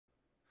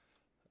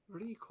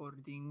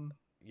Recording.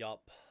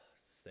 Yup.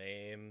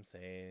 Same.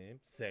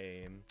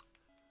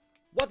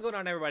 What's going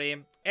on,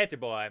 everybody? It's your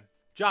boy,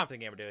 John from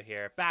the GamerDuo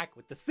here, back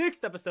with the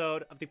 6th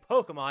episode of the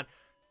Pokemon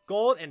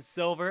Gold and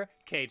Silver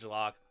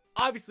Cagelocke.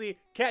 Obviously,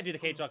 can't do the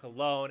Cagelocke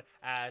alone,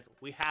 as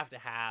we have to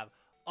have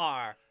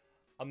our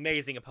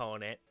amazing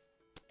opponent,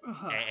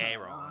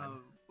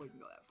 Aaron. Wouldn't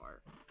go that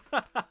far.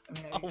 I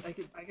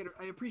mean,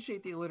 I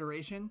appreciate the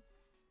alliteration,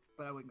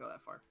 but I wouldn't go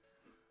that far.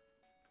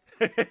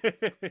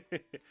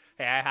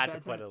 Hey, I had to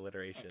put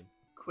alliteration. Hey,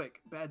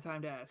 quick, bad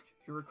time to ask.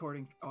 You're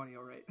recording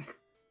audio, right?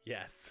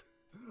 Yes.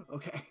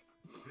 Okay.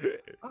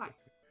 Hi.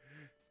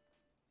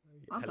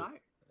 I'm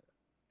tired.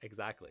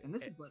 Exactly. And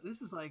this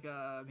is like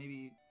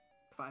maybe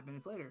 5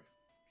 minutes later.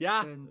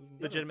 Yeah,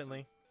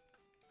 legitimately.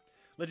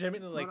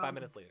 Legitimately like 5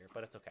 minutes later,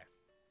 but it's okay.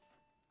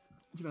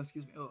 You know,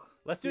 excuse me. Oh.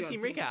 Let's do a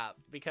team recap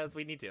because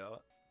we need to.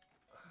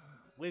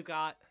 We've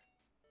got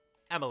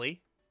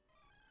Emily,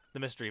 the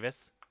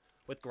Misdreavus,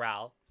 with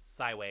Growl,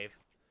 Psywave,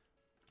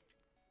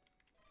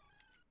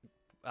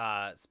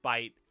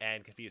 Spite,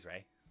 and Confuse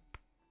Ray.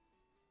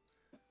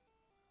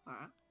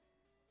 Alright.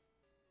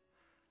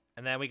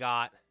 And then we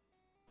got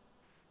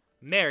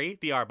Mary,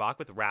 the Arbok,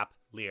 with Wrap,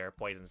 Leer,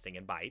 Poison, Sting,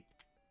 and Bite.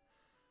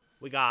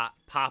 We got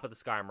Papa the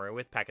Skarmory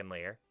with Peck and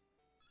Leer.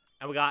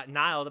 And we got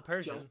Nile the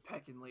Persian. Just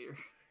Peck and Leer.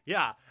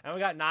 Yeah, and we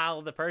got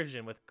Nile the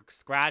Persian with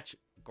Scratch,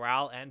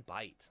 Growl, and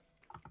Bite.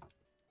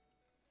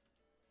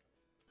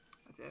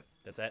 That's it.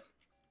 That's it.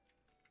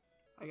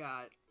 I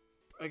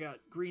got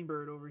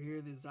Greenbird over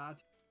here, the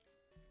Zot.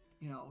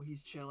 You know,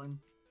 he's chilling.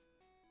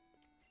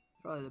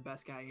 Probably the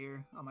best guy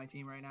here on my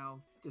team right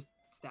now, just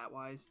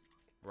stat-wise.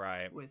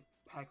 Right. With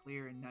Peck,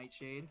 Leer, and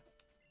Nightshade.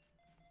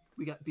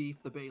 We got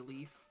Beef, the Bay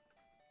Leaf,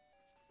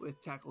 with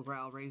Tackle,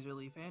 Growl, Razor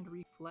Leaf, and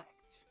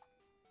Reflect.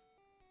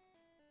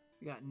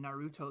 We got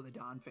Naruto, the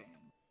Dawn Fan,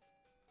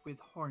 with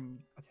Horn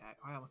Attack.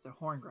 I almost said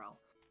Horn Growl.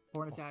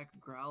 Horn Attack,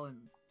 Growl, and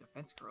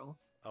Defense Curl.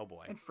 Oh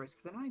boy. And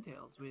Frisk the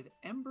Ninetales with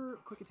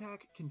Ember, Quick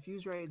Attack,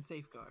 Confuse Ray, and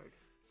Safeguard.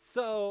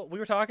 So, we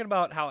were talking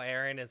about how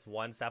Aaron is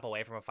one step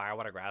away from a Fire,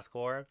 Water, Grass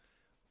core.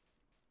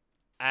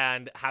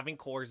 And having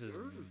cores is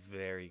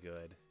very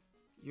good.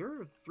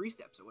 You're 3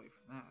 steps away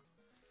from that.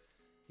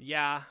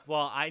 Yeah,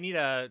 well, I need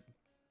a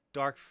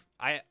Dark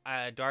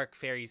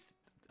Fairies.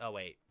 Oh,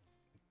 wait.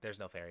 There's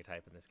no Fairy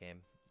type in this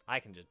game. I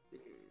can just...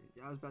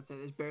 I was about to say,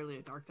 there's barely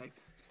a Dark type.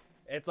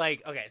 It's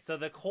like, okay, so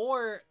the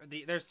core,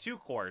 there's 2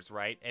 cores,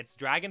 right? It's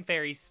Dragon,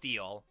 Fairy,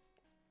 Steel,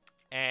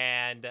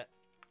 and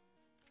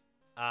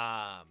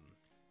Fire,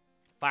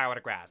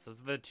 Water, Grass. Those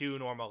are the 2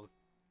 normal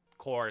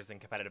cores in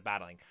competitive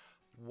battling.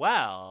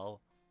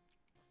 Well,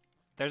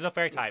 there's no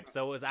Fairy type,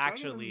 so it was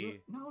actually...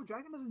 No,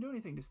 Dragon doesn't do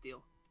anything to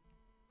Steel.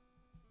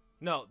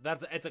 No,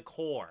 it's a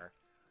core.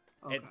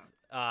 Okay. It's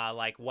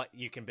like what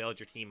you can build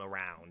your team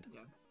around.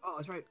 Yeah. Oh,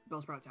 that's right.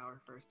 Bellsprout Tower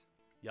first.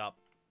 Yup.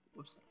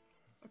 Whoops.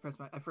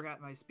 I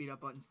forgot my speed up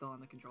button still on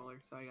the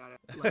controller, so I got it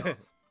let off.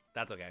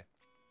 That's okay.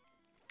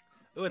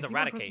 Ooh, it's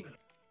Eradicate.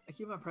 I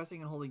keep on pressing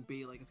and holding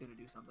B like it's gonna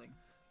do something.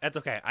 That's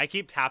okay. I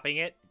keep tapping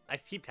it. I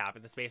keep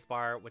tapping the space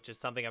bar, which is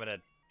something I'm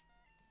gonna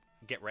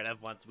get rid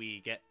of once we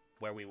get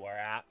where we were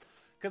at.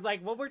 Because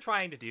like what we're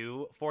trying to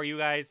do for you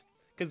guys,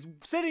 because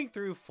sitting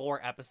through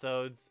 4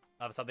 episodes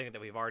of something that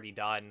we've already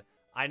done,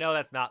 I know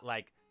that's not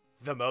like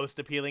the most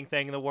appealing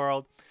thing in the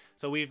world.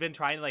 So we've been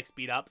trying to like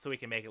speed up so we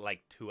can make it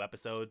like 2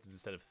 episodes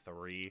instead of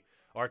 3,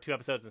 or 2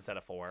 episodes instead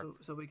of 4.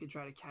 So we could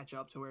try to catch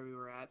up to where we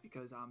were at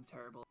because I'm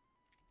terrible.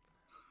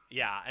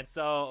 Yeah, and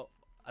so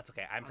that's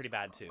okay. I'm pretty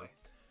bad too.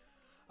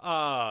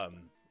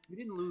 We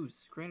didn't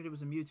lose. Granted, it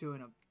was a Mewtwo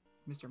and a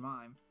Mr.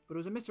 Mime, but it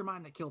was a Mr.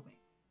 Mime that killed me.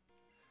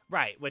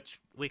 Right,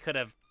 which we could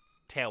have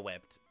tail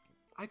whipped.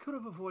 I could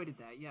have avoided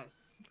that, yes,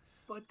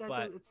 but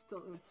it's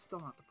still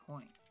not the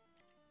point.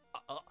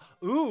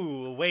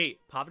 Ooh, wait.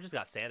 Papa just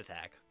got Sand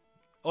Attack.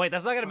 Oh, wait,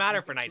 that's not going to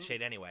matter for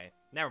Nightshade anyway.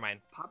 Never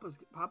mind.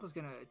 Papa's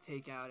going to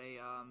take out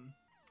a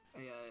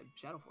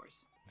Shadow Force.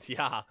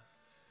 Yeah.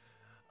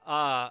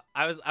 I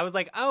was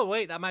like, oh,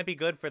 wait, that might be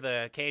good for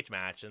the cage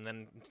match. And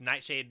then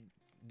Nightshade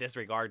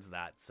disregards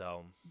that,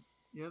 so.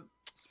 Yep.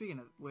 Speaking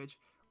of which,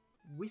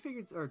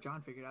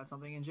 John figured out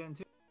something in Gen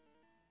 2.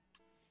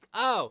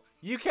 Oh,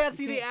 you can't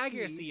see the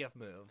accuracy of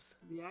moves.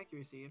 The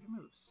accuracy of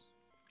moves.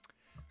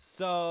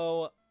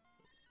 So...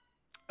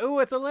 Ooh,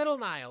 it's a little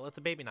Nile. It's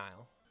a baby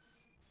Nile.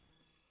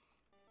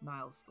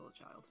 Nile's still a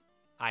child.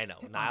 I know.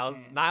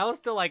 Nile's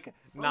still like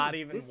not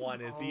even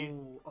 1, is he?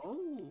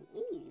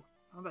 Oh.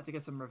 I'm about to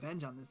get some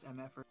revenge on this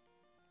MF.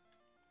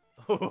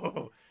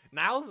 Oh,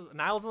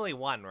 Nile's only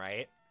 1,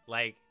 right?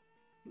 Like,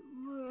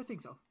 I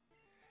think so.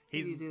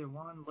 He's either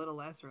 1, little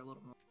less, or a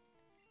little more.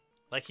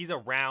 Like he's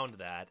around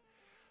that.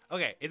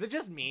 Okay, is it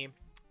just me?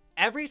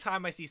 Every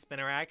time I see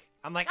Spinarak,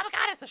 I'm like, oh my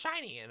god, it's a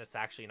shiny, and it's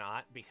actually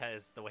not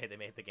because the way they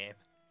made the game.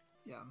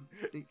 Yeah,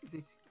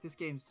 this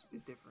game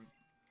is different.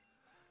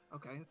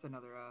 Okay, that's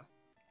another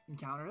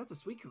encounter. That's a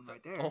Suicune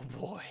right there. Oh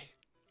boy.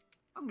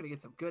 I'm gonna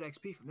get some good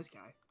XP from this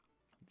guy.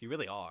 You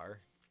really are.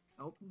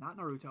 Nope, not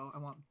Naruto. I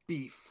want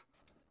Beef.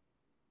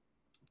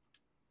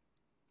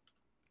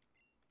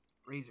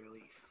 Razor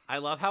Leaf. I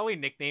love how we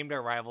nicknamed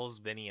our rivals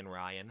Vinny and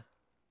Ryan.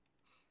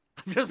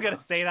 I'm just gonna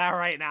say that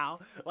right now.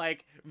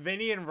 Like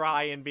Vinny and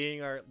Ryan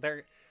being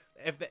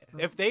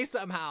if they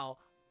somehow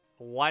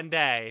one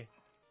day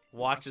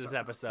watch this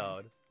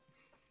episode,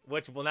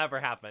 which will never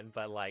happen,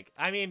 but like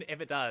I mean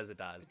if it does, it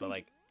does. But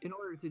like in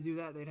order to do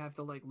that, they'd have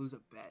to like lose a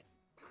bet.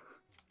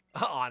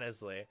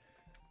 Honestly.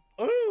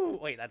 Ooh,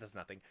 wait, that does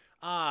nothing.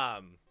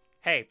 But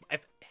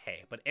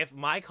if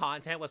my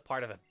content was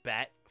part of a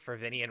bet for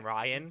Vinny and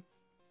Ryan,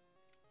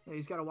 yeah,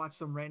 he's got to watch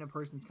some random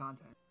person's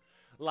content.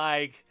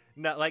 Like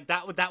no, like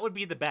that would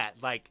be the bet.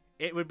 Like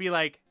it would be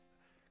like,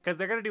 because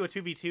they're gonna do a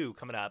 2v2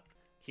 coming up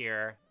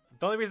here.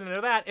 The only reason I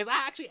know that is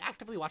I actually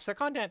actively watch their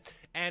content,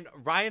 and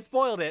Ryan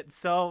spoiled it.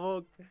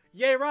 So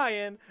yay,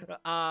 Ryan.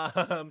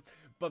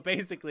 But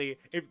basically,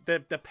 if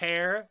the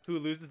pair who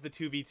loses the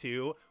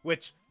 2v2,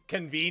 which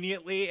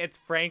conveniently it's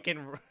Frank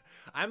and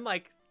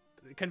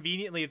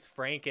it's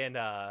Frank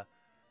and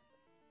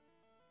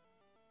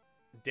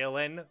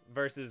Dylan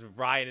versus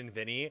Ryan and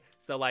Vinny.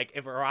 So like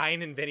if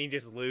Ryan and Vinny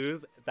just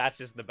lose, that's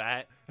just the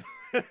bet.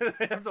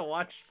 They have to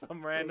watch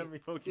some random.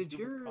 Wait, did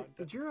your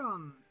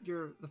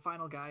the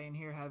final guy in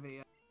here have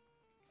a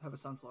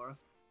Sunflora?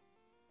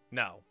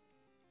 No.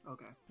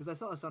 Okay, because I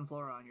saw a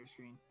Sunflora on your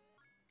screen.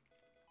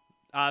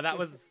 That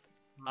was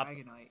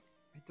Dragonite.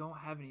 I don't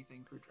have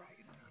anything for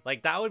Dragonite.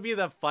 Like that would be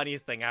the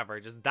funniest thing ever.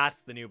 Just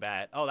that's the new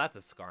bet. Oh, that's a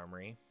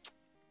Skarmory.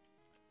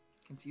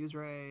 Confuse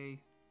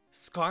Ray.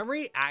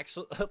 Skarmory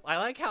actually. I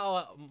like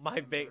how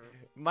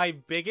my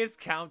biggest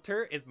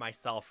counter is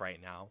myself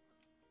right now.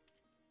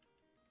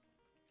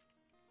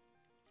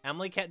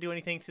 Emily can't do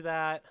anything to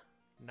that.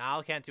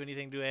 Niall can't do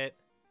anything to it.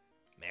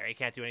 Mary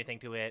can't do anything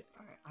to it.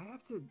 All right,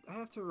 I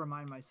have to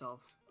remind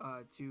myself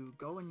to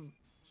go and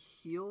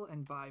heal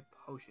and buy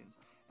potions.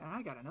 And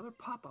I got another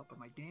pop-up on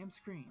my damn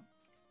screen.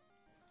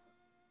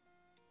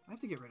 I have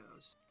to get rid of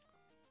those.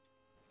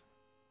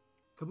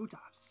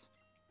 Kabutops.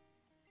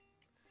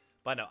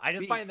 But no, I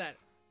just find that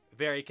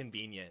very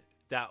convenient.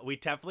 That we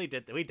definitely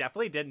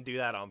didn't do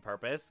that on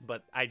purpose,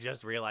 but I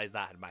just realized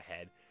that in my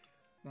head.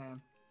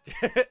 Man.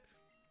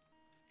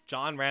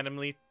 John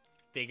randomly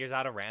figures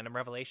out a random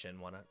revelation,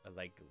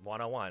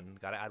 101.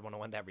 Gotta add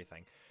 101 to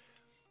everything.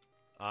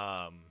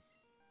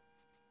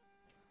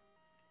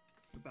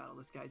 We battle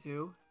this guy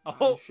too.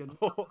 Oh.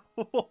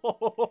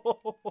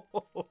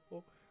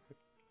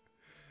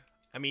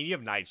 I mean, you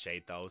have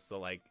Nightshade though, so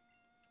like,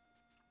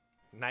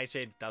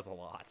 Nightshade does a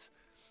lot.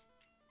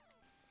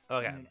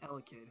 Okay. And an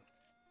Elekid.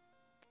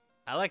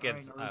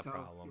 Elekid's All right, a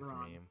problem for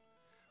on. me.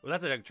 Well,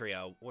 that's a Doug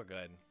trio. We're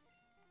good.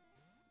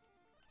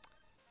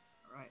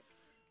 Alright.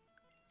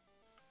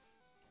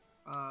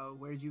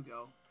 Where'd you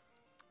go?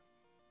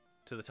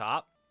 To the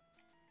top?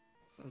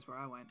 That's where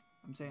I went.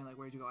 I'm saying, like,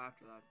 where'd you go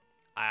after that?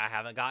 I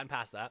haven't gotten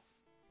past that.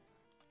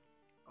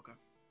 Okay.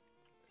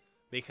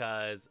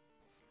 Because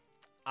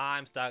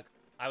I'm stuck.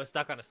 I was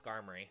stuck on a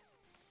Skarmory.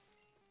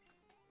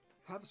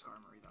 I have a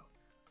Skarmory, though.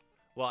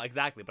 Well,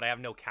 exactly, but I have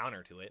no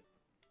counter to it.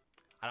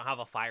 I don't have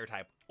a fire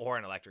type or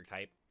an electric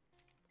type.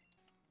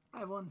 I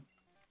have one.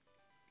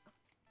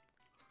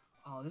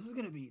 Oh, this is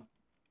going to be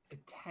a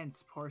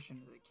tense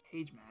portion of the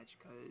cage match,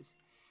 because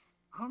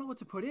I don't know what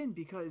to put in,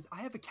 because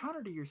I have a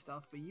counter to your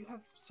stuff, but you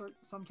have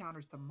some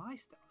counters to my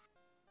stuff.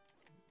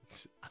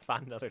 I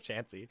found another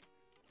Chansey.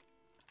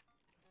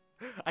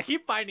 I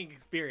keep finding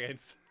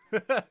experience.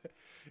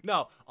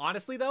 No,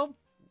 honestly, though,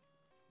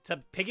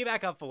 to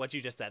piggyback up for what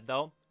you just said,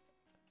 though,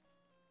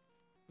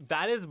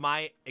 that is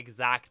my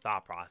exact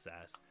thought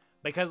process.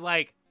 Because,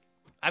 like,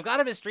 I've got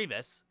a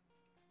Misdreavus,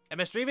 and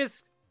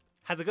Misdreavus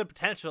has a good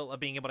potential of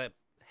being able to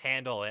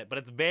handle it, but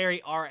it's very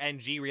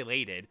RNG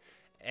related,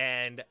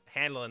 and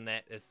handling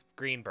that is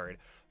Greenbird.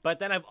 But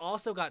then I've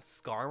also got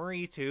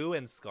Skarmory, too,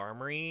 and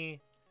Skarmory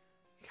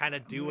kind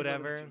of do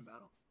whatever. I'm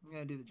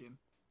going to do the gym.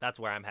 That's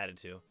where I'm headed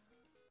to.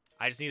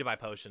 I just need to buy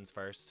potions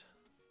first.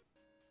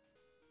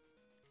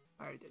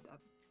 I already did that.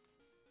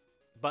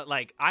 But,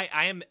 like, I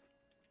am...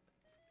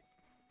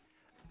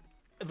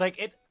 Like,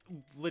 it's...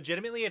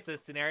 Legitimately, it's a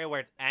scenario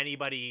where it's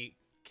anybody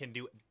can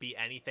be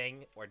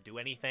anything or do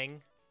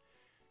anything.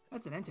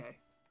 That's an Entei.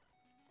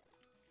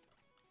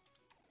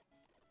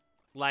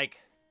 Like...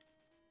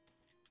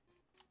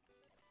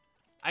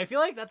 I feel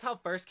like that's how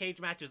first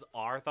cage matches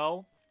are,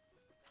 though.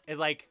 Is,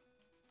 like...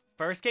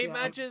 First cage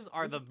matches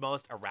are the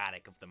most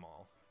erratic of them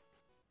all.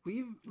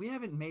 We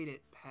haven't made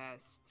it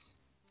past...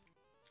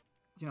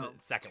 You know,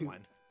 the second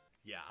one.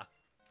 Yeah.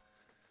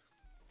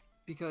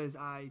 Because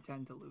I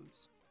tend to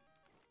lose.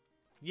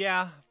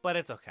 Yeah, but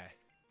it's okay.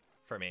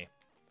 For me.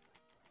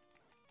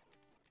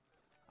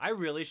 I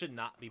really should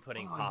not be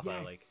putting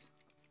Papa, like,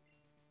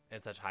 in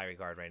such high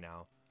regard right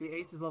now. The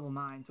ace is level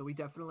 9, so we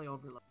definitely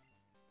overlap.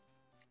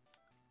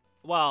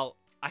 Well,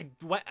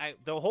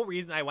 the whole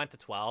reason I went to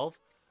 12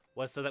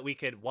 was so that we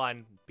could,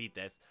 1, beat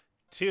this.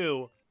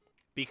 2,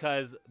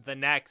 because the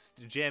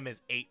next gym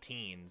is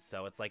 18,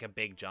 so it's like a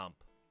big jump.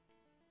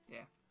 Yeah.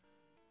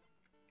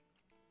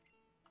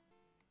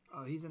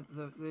 Oh, he's in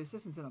the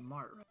assistant's in the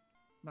mart, right?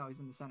 No, he's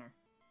in the center.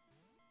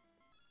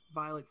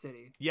 Violet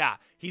City. Yeah,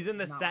 he's in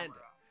the center.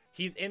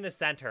 He's in the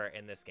center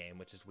in this game,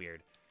 which is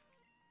weird.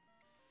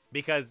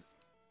 Because,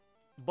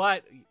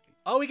 but,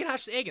 oh, we can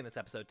hatch the egg in this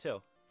episode,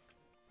 too.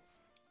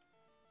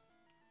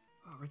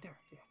 Oh, right there.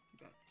 Yeah, you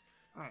bet.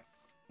 All right.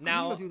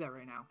 Now, I'm gonna go do that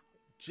right now.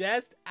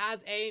 Just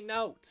as a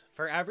note,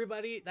 for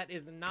everybody that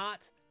is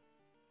not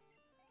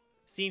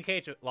seen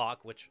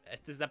Cagelocke, which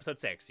this is episode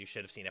 6, you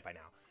should have seen it by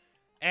now.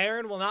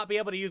 Aaron will not be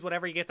able to use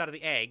whatever he gets out of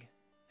the egg,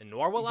 and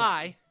nor will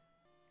I,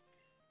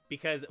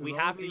 because we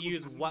have to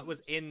use what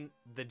was in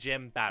the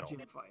gym battle.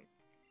 Gym fight.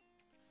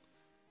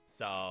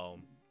 So.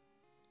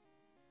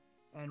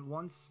 And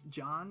once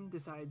John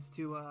decides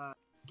to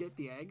get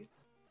the egg,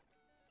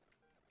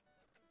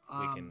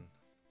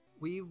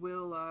 we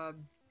will,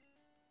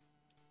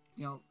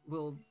 you know,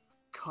 we'll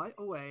cut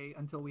away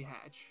until we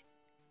hatch.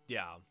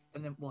 Yeah.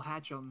 And then we'll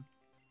hatch them,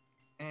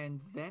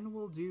 and then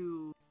we'll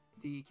do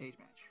the cage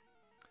match.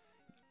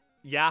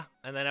 Yeah,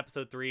 and then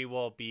episode 3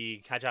 will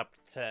be catch up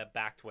to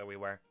back to where we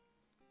were.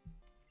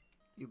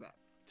 You bet.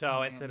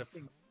 So instead of,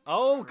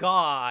 oh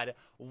god,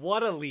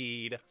 what a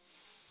lead!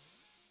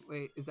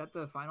 Wait, is that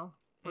the final?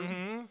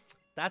 Mm-hmm.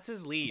 That's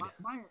his lead.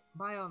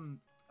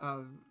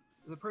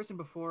 The person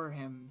before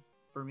him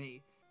for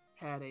me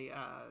had a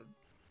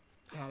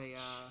Dragonite,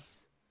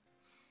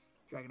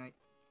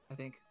 I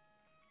think.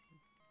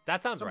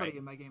 That sounds Somebody right.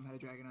 in my game had a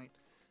Dragonite.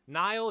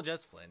 Niall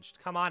just flinched.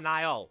 Come on,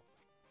 Niall.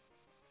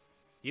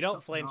 You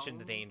don't flinch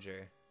into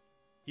danger.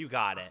 You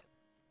got it.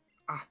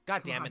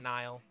 God damn it,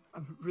 Niall.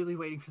 I'm really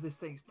waiting for this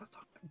thing. Stop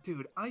talking.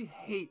 Dude, I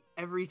hate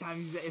every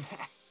time you say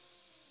that.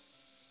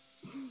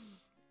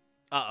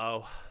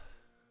 Uh-oh.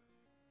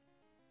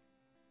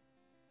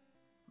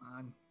 Come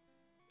on.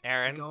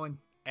 Aaron. Keep going.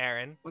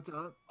 Aaron. What's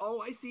up?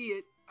 Oh, I see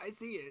it. I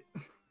see it.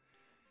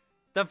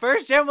 The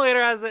first gym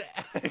leader has a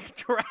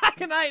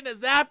Dragonite and a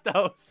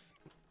Zapdos.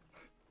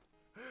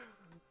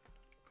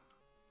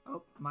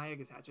 Oh, my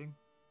egg is hatching.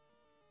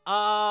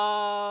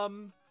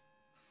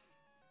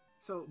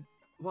 So,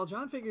 while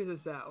John figures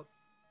this out,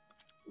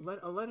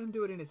 I'll let him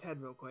do it in his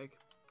head real quick.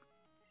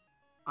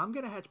 I'm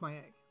gonna hatch my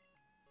egg.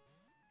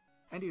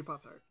 And eat a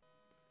Pop-Tart.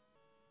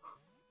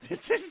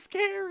 This is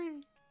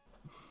scary.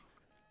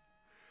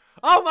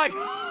 Oh my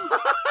god!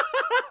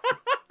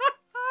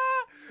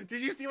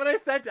 Did you see what I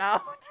sent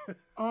out?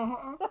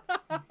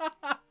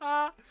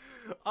 Uh-huh.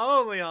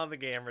 Only on the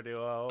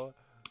GamerDuo.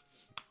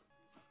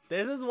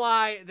 This is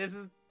why this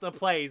is the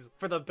place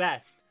for the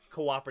best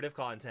cooperative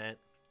content.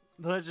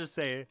 Let's just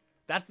say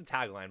that's the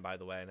tagline, by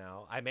the way.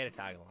 Now I made a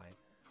tagline.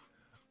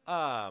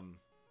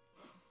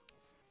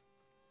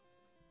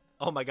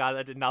 Oh my god,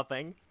 that did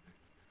nothing.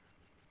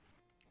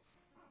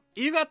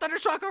 You got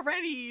Thundershock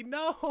already.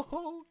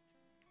 No.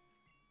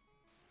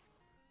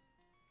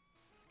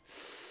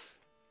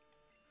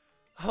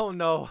 Oh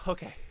no.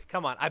 Okay,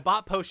 come on. I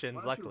bought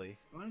potions. Luckily.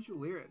 Why don't you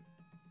leer it?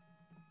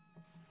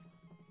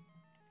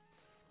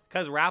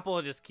 Because Rap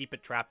will just keep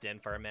it trapped in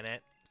for a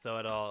minute, so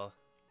it'll...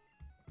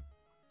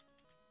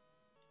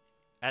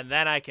 And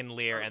then I can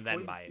leer and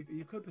then bite.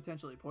 You could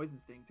potentially Poison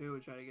Sting, too,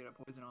 and try to get a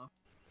poison off.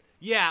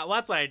 Yeah, well,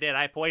 that's what I did.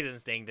 I Poison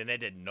Stinged, and it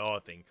did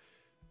nothing.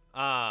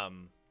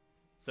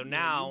 So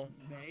now...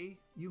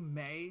 You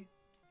may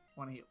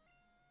want to heal.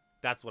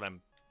 That's what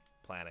I'm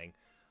planning.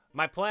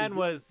 My plan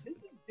was... This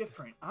is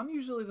different. I'm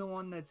usually the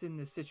one that's in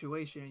this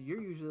situation, and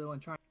you're usually the one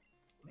trying to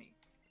help me.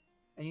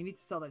 And you need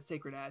to sell that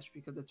Sacred Ash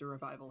because it's a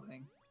revival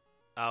thing.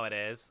 Oh, it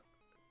is?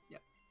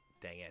 Yep.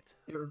 Dang it.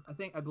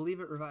 I believe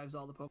it revives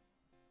all the Pokemon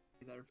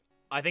that are...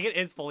 I think it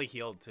is fully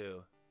healed,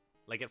 too.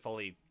 Like,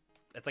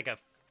 it's like a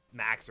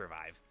max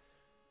revive.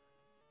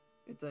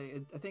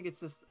 I think it's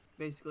just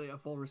basically a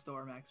full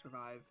restore, max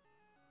revive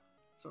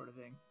sort of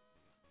thing.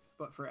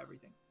 But for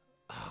everything.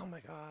 Oh my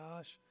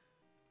gosh.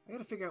 I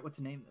gotta figure out what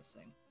to name this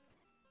thing.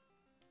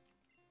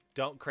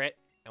 Don't crit,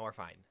 and we're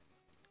fine.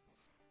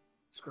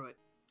 Screw it.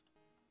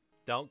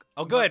 Don't...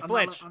 Oh, good,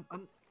 flinch!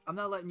 I'm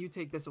not letting you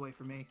take this away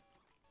from me.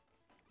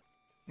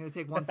 I'm gonna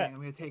take one thing. I'm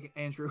gonna take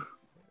Andrew.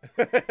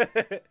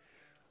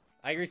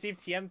 I received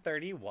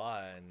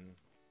TM31.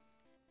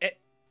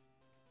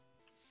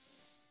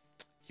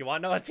 You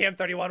want to know what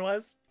TM31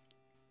 was?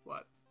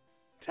 What?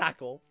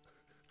 Tackle.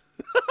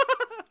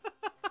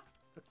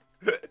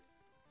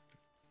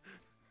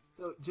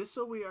 So, just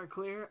so we are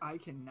clear, I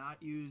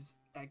cannot use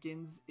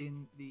Ekans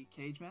in the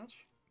cage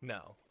match.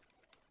 No.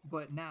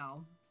 But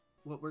now,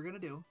 what we're gonna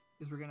do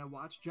is we're gonna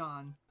watch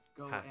John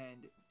go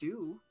and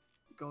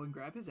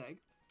grab his egg.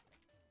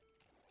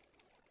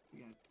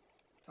 You're gonna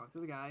talk to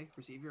the guy,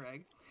 receive your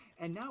egg,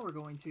 and now we're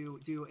going to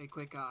do a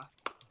quick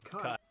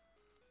cut.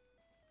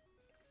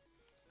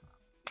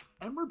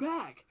 And we're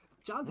back.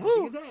 John's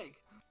hatching his egg.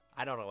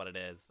 I don't know what it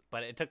is,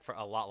 but it took for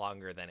a lot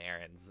longer than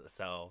Aaron's,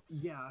 so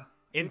yeah.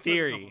 In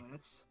theory,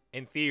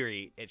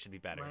 it should be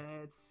better.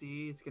 Let's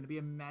see. It's gonna be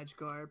a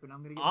Magikarp, and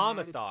I'm gonna get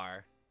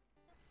Amistar.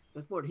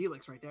 That's Lord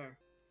Helix right there.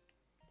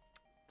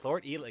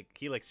 Lord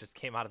Helix just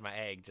came out of my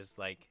egg, just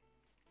like.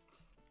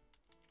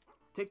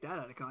 Take that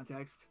out of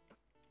context.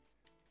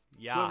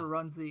 Yeah. Whoever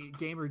runs the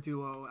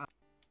GamerDuo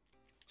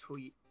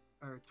tweet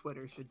or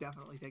Twitter should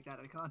definitely take that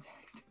out of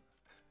context.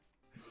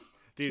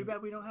 Dude. Too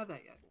bad we don't have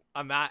that yet.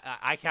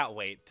 I can't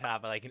wait to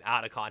have like an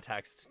out of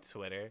context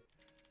Twitter.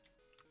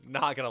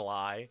 Not gonna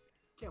lie.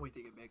 Can't wait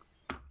to get big.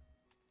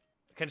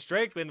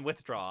 Constrict and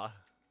withdraw.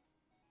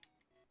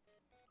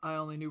 I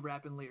only knew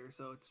Rap and Lear,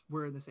 so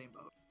we're in the same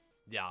boat.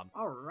 Yeah.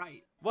 All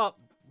right. Well,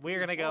 we're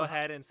gonna go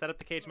ahead and set up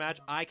the cage match.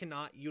 I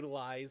cannot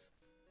utilize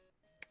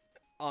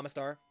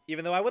Amistar,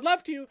 even though I would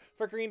love to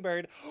for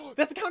Greenbird.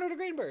 That's a counter to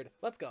Greenbird.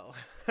 Let's go.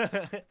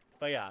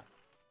 But yeah.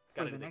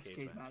 For the next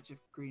cage match, if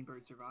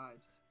Greenbird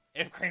survives.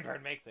 If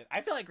Greenbird makes it.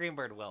 I feel like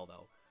Greenbird will,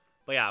 though.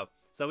 But yeah,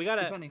 so we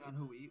gotta... Depending on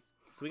who we use.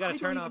 So we gotta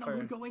turn off our... I don't even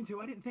know who to go into.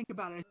 I didn't think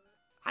about it.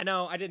 I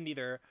know, I didn't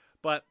either.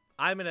 But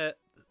I'm gonna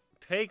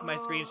take my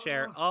screen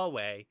share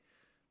away.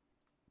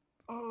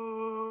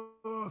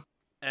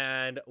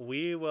 And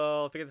we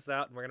will figure this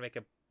out, and we're gonna make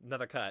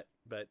another cut.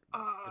 But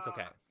it's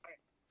okay.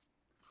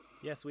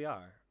 Yes, we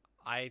are.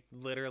 I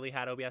literally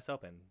had OBS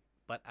open.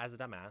 But as a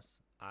dumbass,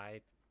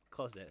 I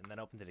closed it and then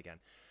opened it again.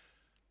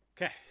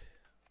 Okay.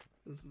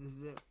 This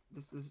is it.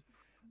 This is.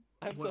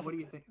 What do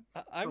you think?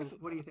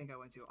 What do you think I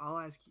went to? I'll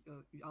ask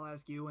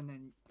you, and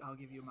then I'll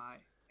give you my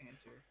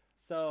answer.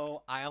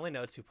 So I only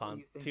know two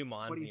Mons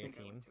on your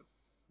team.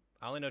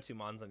 I only know two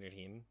Mons on your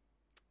team.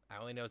 I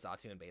only know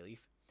Xatu and Bayleaf,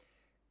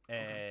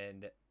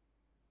 and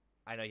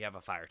I know you have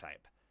a fire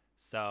type.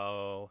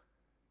 So.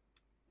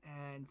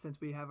 And since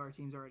we have our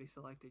teams already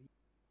selected,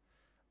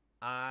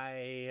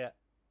 I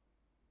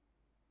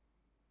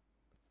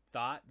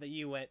thought that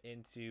you went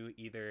into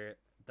either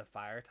the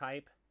fire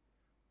type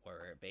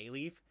or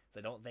Bayleaf, so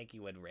I don't think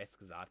you would risk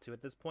Xatu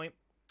at this point.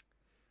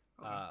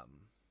 Okay.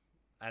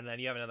 And then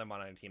you have another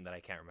Mon on your team that I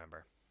can't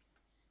remember.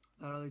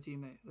 The other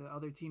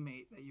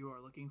teammate that you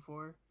are looking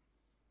for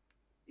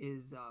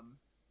is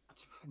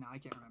no, I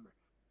can't remember.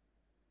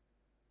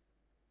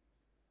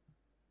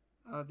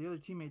 The other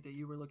teammate that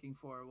you were looking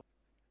for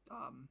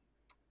was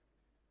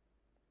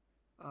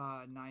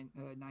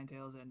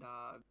Ninetales and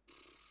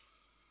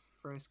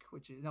Frisk,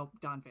 which is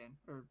Donphan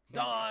or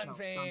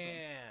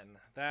Donphan.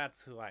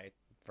 That's who I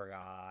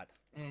forgot.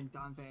 And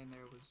Donphan,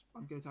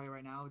 I'm gonna tell you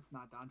right now, it's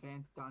not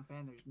Donphan.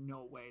 Donphan, there's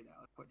no way that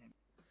I was putting him.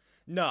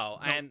 No,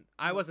 and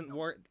I wasn't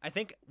worried. I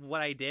think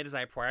what I did is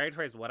I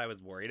prioritized what I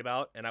was worried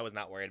about, and I was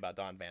not worried about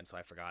Donphan, so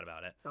I forgot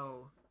about it.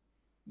 So,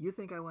 you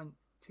think I went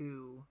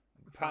to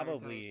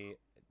probably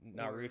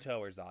Naruto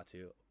or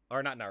Xatu,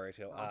 or not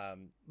Naruto?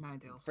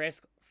 Ninetales.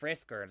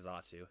 Frisk or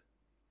Xatu.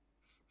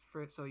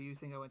 So you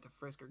think I went to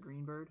Frisk or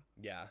Greenbird?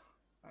 Yeah. All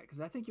right,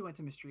 because I think you went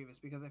to Mischievous,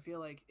 because I feel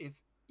like if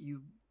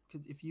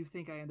you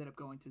think I ended up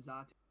going to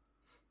Xatu,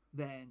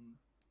 then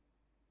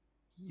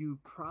you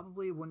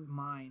probably wouldn't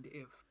mind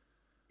if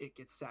it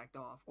gets sacked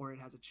off or it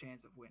has a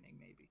chance of winning,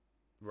 maybe.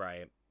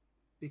 Right.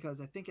 Because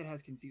I think it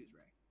has Confuse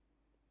Ray.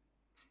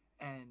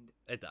 And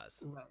it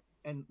does.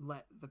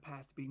 Let the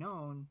past be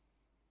known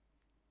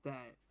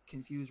that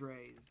Confuse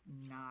Ray is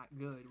not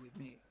good with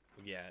me.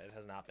 Yeah, it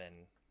has not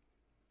been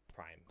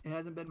prime. It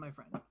hasn't been my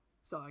friend.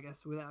 So I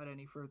guess without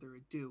any further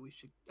ado,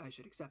 I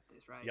should accept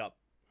this, right? Yup.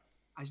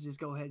 I should just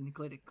go ahead and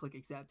click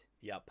accept.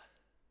 Yup.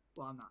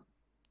 Well, I'm not.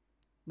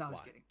 No, I'm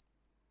just kidding.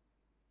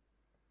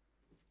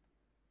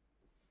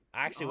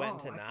 I actually went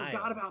into Nile. I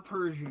forgot about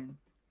Persian.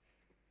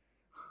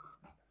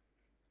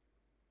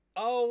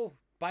 Oh,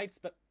 bites,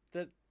 but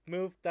the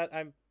move that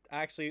I'm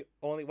actually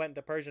only went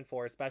to Persian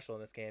for is special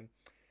in this game.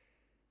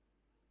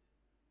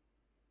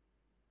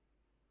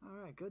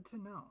 All right, good to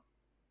know.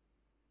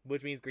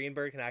 Which means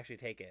Greenbird can actually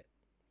take it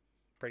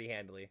pretty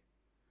handily.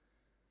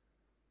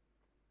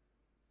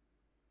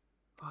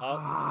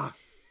 Oh,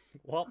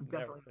 well, I'm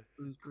definitely gonna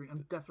lose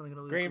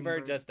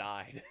Greenbird just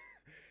died.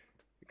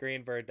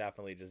 Greenbird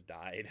definitely just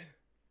died.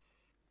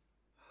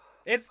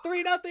 It's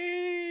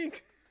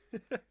 3-0.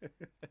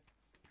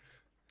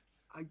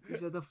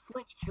 The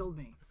flinch killed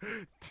me.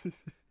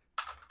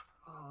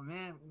 Oh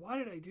man, why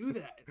did I do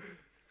that?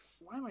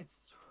 Why am I?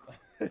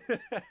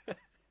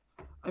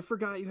 I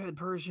forgot you had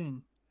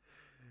Persian.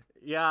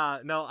 Yeah,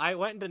 no, I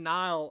went into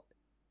Nile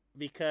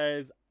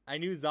because I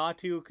knew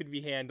Xatu could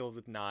be handled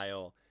with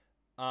Nile.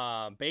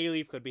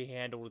 Bayleaf could be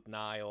handled with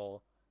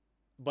Nile.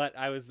 But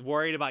I was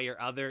worried about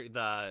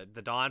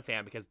the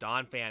Donphan, because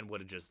Donphan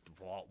would have just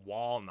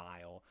wall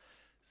Nile.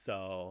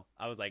 So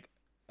I was like,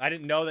 I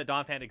didn't know that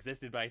Donphan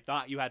existed, but I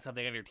thought you had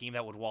something on your team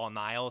that would wall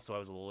Nile, so I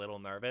was a little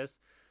nervous.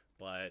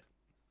 But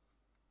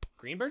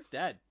Greenbird's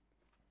dead.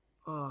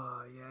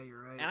 Oh, yeah,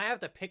 you're right. And I have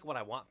to pick what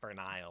I want for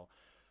Nile.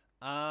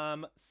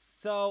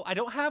 So I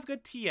don't have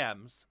good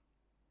TMs.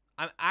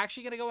 I'm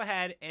actually going to go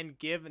ahead and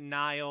give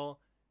Nile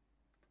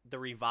the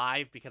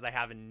revive, because I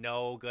have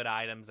no good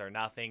items or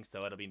nothing,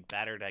 so it'll be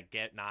better to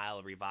get Nile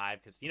a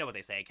revive, because you know what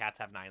they say, cats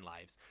have 9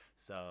 lives.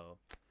 So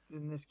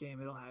in this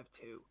game, it'll have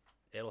 2.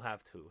 It'll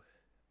have 2.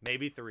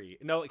 Maybe 3.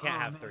 No, it can't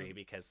have 3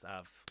 because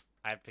of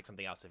I have to pick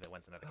something else if it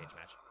wins another cage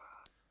match.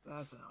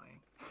 That's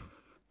annoying.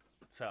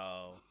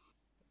 So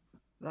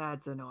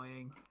that's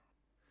annoying.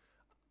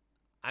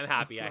 I'm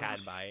happy I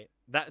had bite.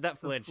 That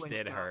flinch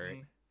did hurt.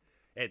 Me.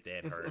 It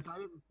did hurt. If I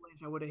didn't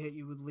flinch, I would have hit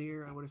you with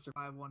Lear. I would have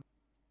survived one.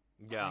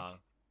 Yeah.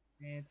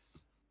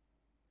 It's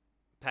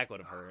Peck would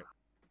have hurt.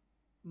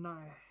 No,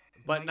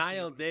 But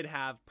Niall did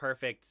have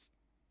perfect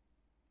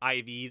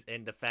IVs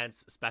in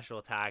defense, special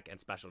attack, and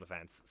special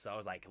defense. So I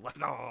was like, let's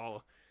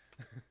go.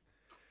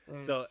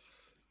 So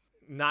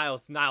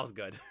Niall's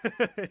good.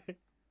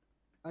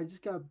 I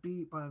just got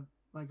beat by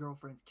my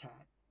girlfriend's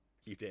cat.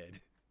 You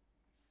did.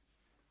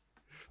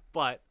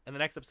 But in the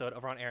next episode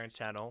over on Aaron's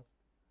channel,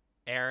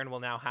 Aaron will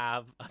now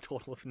have a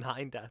total of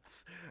 9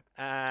 deaths.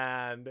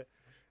 And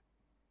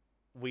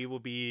we will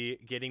be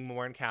getting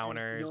more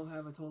encounters. And you'll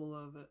have a total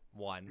of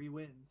 3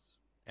 wins.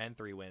 And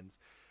 3 wins.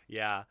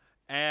 Yeah.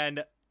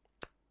 And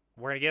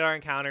we're going to get our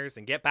encounters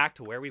and get back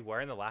to where we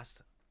were in the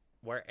last,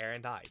 where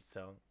Aaron died.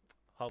 So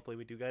hopefully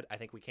we do good. I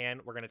think we can.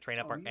 We're going to train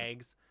up our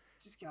eggs.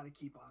 Just got to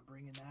keep on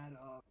bringing that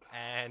up.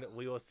 And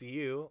we will see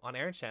you on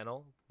Aaron's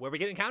channel where we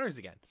get encounters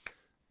again.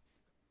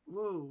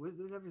 Whoa,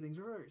 everything's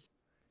reversed.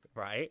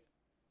 Right?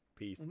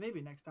 Peace. And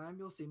maybe next time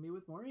you'll see me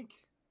with more ink.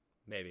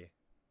 Maybe.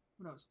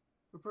 Who knows?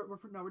 We're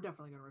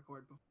definitely going to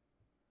record.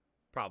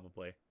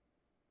 Probably.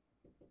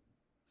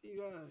 See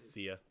you guys.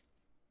 See ya.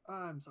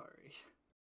 I'm sorry.